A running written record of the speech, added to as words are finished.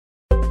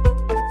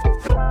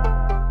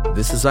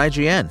This is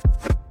IGN.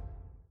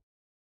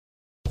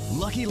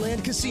 Lucky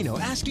Land Casino,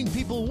 asking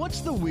people,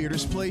 what's the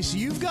weirdest place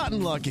you've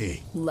gotten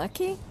lucky?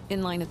 Lucky?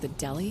 In line at the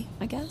deli,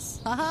 I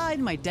guess? Aha,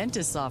 in my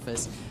dentist's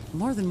office.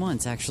 More than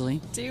once,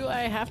 actually. Do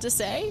I have to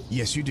say?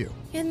 Yes, you do.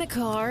 In the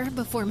car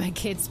before my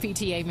kids'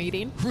 PTA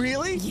meeting.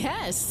 Really?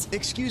 Yes.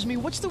 Excuse me,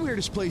 what's the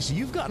weirdest place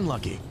you've gotten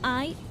lucky?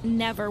 I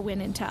never win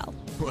and tell.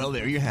 Well,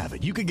 there you have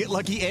it. You can get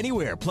lucky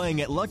anywhere,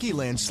 playing at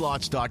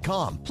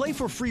LuckyLandSlots.com. Play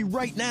for free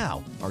right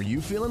now. Are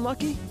you feeling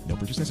lucky? No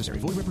purchase necessary.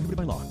 Void where prohibited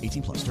by law.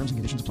 18 plus. Terms and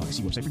conditions apply.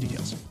 See website for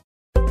details.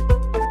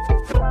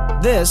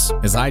 This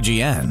is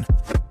IGN.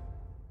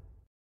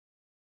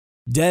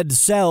 Dead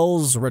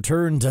Cells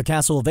Return to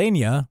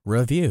Castlevania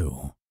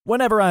Review.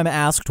 Whenever I'm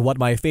asked what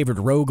my favorite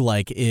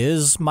roguelike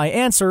is, my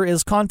answer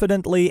is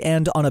confidently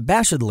and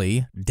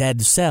unabashedly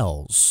Dead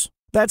Cells.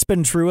 That's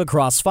been true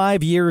across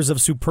 5 years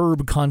of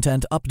superb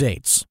content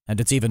updates, and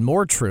it's even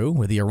more true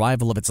with the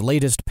arrival of its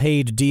latest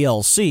paid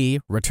DLC,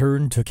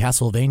 Return to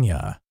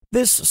Castlevania.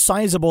 This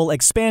sizable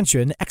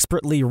expansion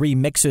expertly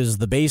remixes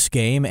the base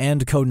game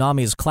and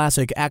Konami's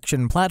classic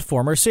action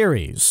platformer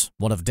series,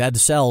 one of Dead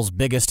Cells'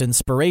 biggest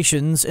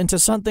inspirations, into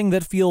something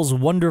that feels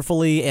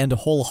wonderfully and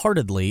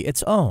wholeheartedly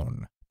its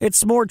own.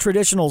 Its more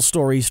traditional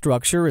story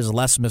structure is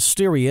less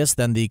mysterious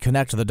than the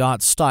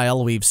connect-the-dots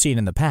style we've seen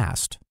in the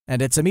past,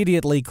 and it's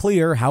immediately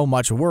clear how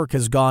much work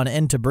has gone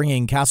into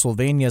bringing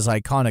Castlevania's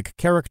iconic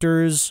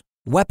characters,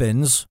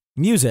 weapons,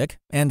 music,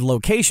 and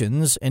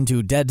locations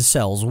into Dead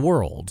Cells'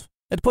 world.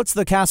 It puts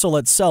the castle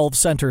itself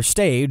center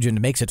stage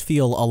and makes it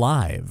feel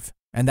alive,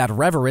 and that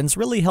reverence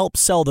really helps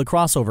sell the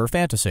crossover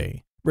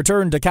fantasy.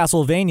 Return to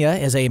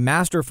Castlevania is a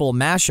masterful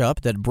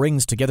mashup that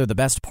brings together the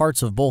best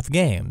parts of both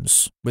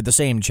games, with the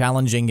same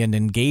challenging and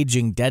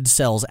engaging Dead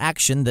Cells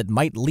action that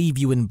might leave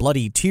you in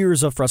bloody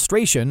tears of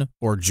frustration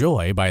or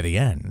joy by the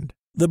end.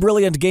 The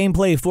brilliant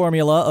gameplay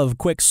formula of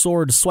quick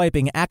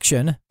sword-swiping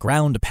action,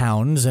 ground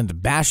pounds,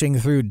 and bashing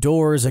through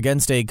doors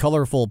against a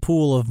colorful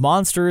pool of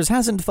monsters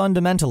hasn't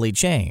fundamentally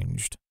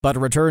changed, but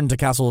Return to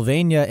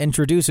Castlevania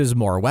introduces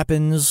more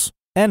weapons,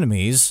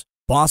 enemies,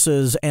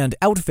 bosses, and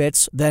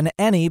outfits than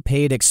any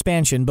paid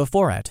expansion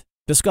before it.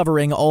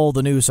 Discovering all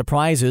the new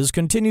surprises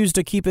continues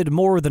to keep it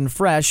more than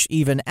fresh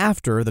even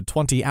after the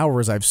 20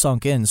 hours I've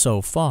sunk in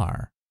so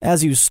far.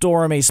 As you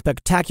storm a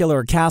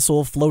spectacular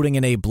castle floating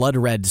in a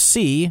blood-red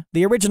sea,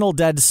 the original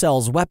Dead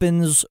Cells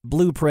weapons,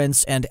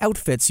 blueprints, and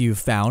outfits you've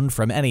found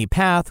from any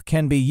path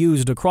can be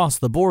used across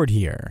the board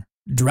here.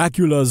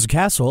 Dracula's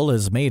castle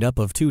is made up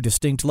of 2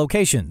 distinct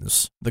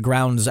locations, the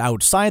grounds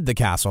outside the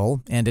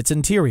castle and its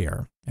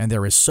interior, and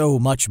there is so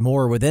much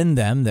more within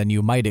them than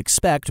you might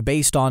expect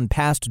based on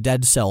past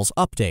Dead Cells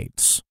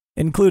updates,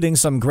 including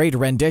some great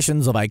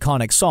renditions of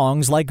iconic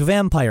songs like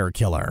Vampire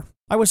Killer.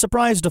 I was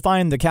surprised to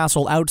find the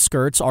castle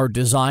outskirts are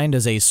designed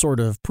as a sort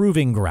of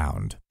proving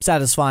ground,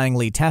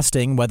 satisfyingly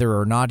testing whether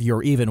or not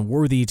you're even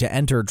worthy to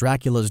enter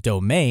Dracula's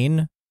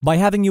domain by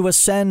having you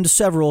ascend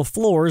several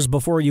floors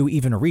before you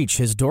even reach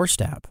his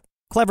doorstep,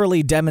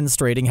 cleverly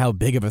demonstrating how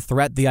big of a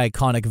threat the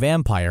iconic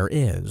vampire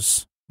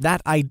is.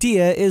 That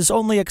idea is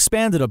only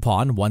expanded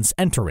upon once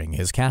entering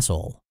his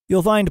castle.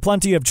 You'll find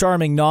plenty of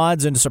charming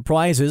nods and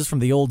surprises from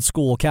the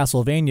old-school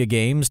Castlevania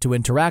games to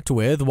interact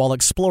with while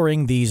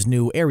exploring these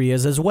new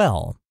areas as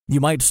well. You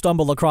might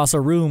stumble across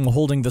a room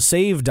holding the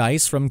save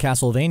dice from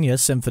Castlevania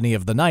Symphony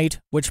of the Night,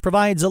 which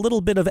provides a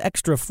little bit of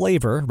extra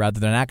flavor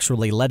rather than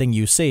actually letting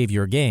you save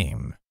your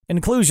game.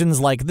 Inclusions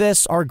like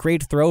this are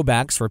great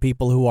throwbacks for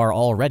people who are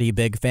already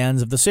big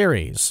fans of the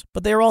series,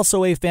 but they are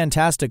also a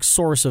fantastic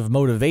source of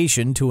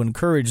motivation to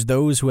encourage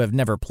those who have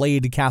never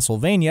played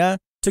Castlevania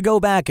to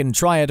go back and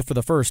try it for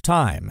the first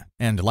time,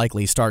 and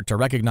likely start to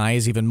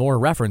recognize even more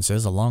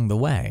references along the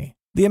way.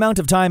 The amount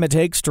of time it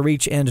takes to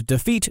reach and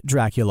defeat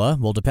Dracula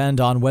will depend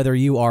on whether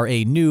you are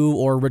a new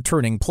or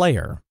returning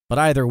player, but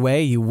either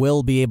way you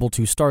will be able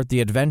to start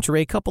the adventure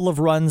a couple of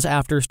runs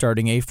after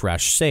starting a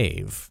fresh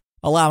save,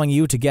 allowing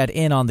you to get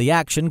in on the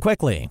action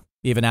quickly.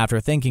 Even after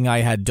thinking I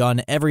had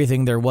done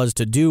everything there was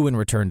to do in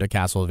Return to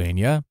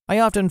Castlevania, I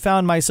often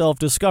found myself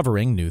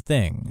discovering new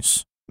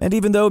things. And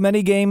even though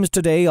many games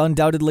today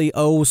undoubtedly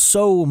owe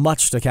so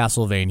much to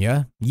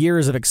Castlevania,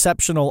 years of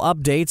exceptional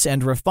updates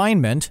and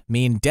refinement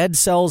mean Dead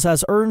Cells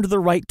has earned the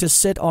right to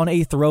sit on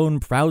a throne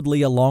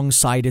proudly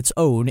alongside its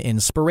own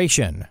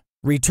inspiration.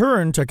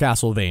 Return to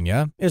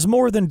Castlevania is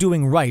more than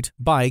doing right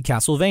by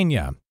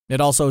Castlevania. It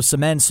also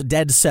cements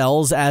Dead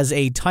Cells as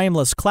a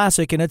timeless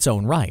classic in its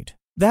own right.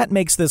 That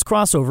makes this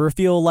crossover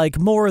feel like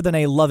more than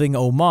a loving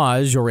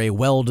homage or a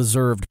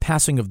well-deserved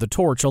passing of the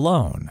torch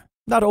alone.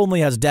 Not only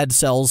has Dead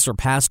Cells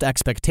surpassed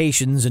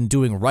expectations in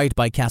doing right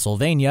by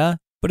Castlevania,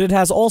 but it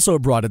has also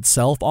brought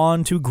itself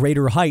on to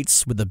greater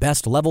heights with the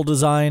best level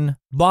design,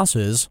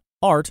 bosses,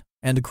 art,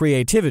 and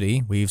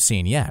creativity we've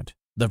seen yet.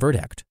 The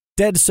verdict: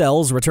 Dead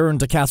Cells Return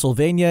to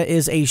Castlevania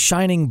is a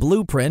shining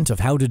blueprint of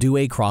how to do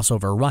a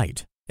crossover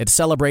right. It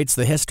celebrates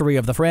the history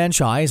of the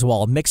franchise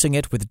while mixing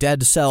it with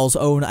Dead Cells'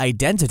 own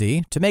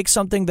identity to make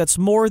something that's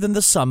more than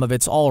the sum of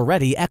its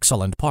already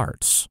excellent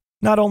parts.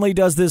 Not only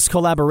does this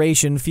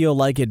collaboration feel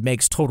like it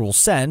makes total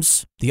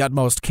sense, the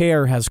utmost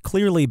care has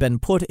clearly been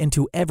put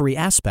into every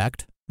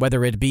aspect,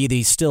 whether it be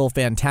the still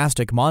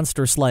fantastic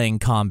monster-slaying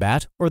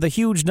combat or the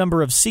huge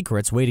number of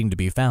secrets waiting to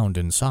be found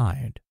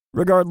inside.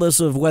 Regardless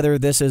of whether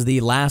this is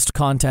the last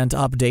content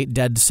update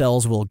Dead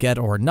Cells will get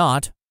or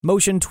not,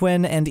 Motion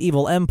Twin and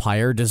Evil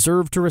Empire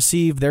deserve to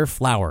receive their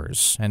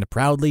flowers and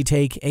proudly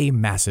take a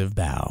massive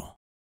bow.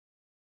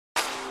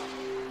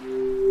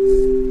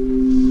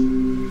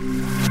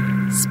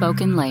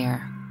 Spoken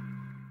Layer.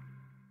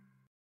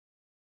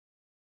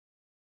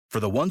 For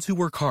the ones who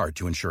work hard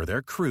to ensure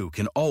their crew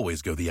can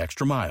always go the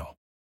extra mile,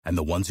 and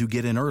the ones who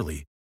get in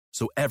early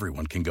so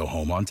everyone can go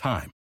home on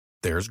time,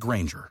 there's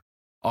Grainger,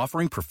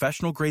 offering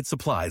professional-grade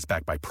supplies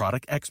backed by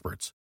product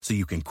experts so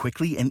you can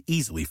quickly and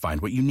easily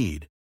find what you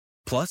need.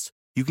 Plus,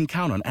 you can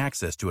count on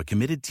access to a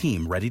committed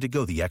team ready to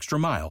go the extra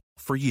mile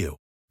for you.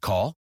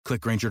 Call,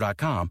 click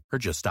Grainger.com, or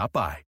just stop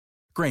by.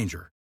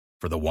 Grainger,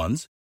 for the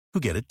ones who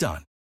get it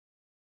done.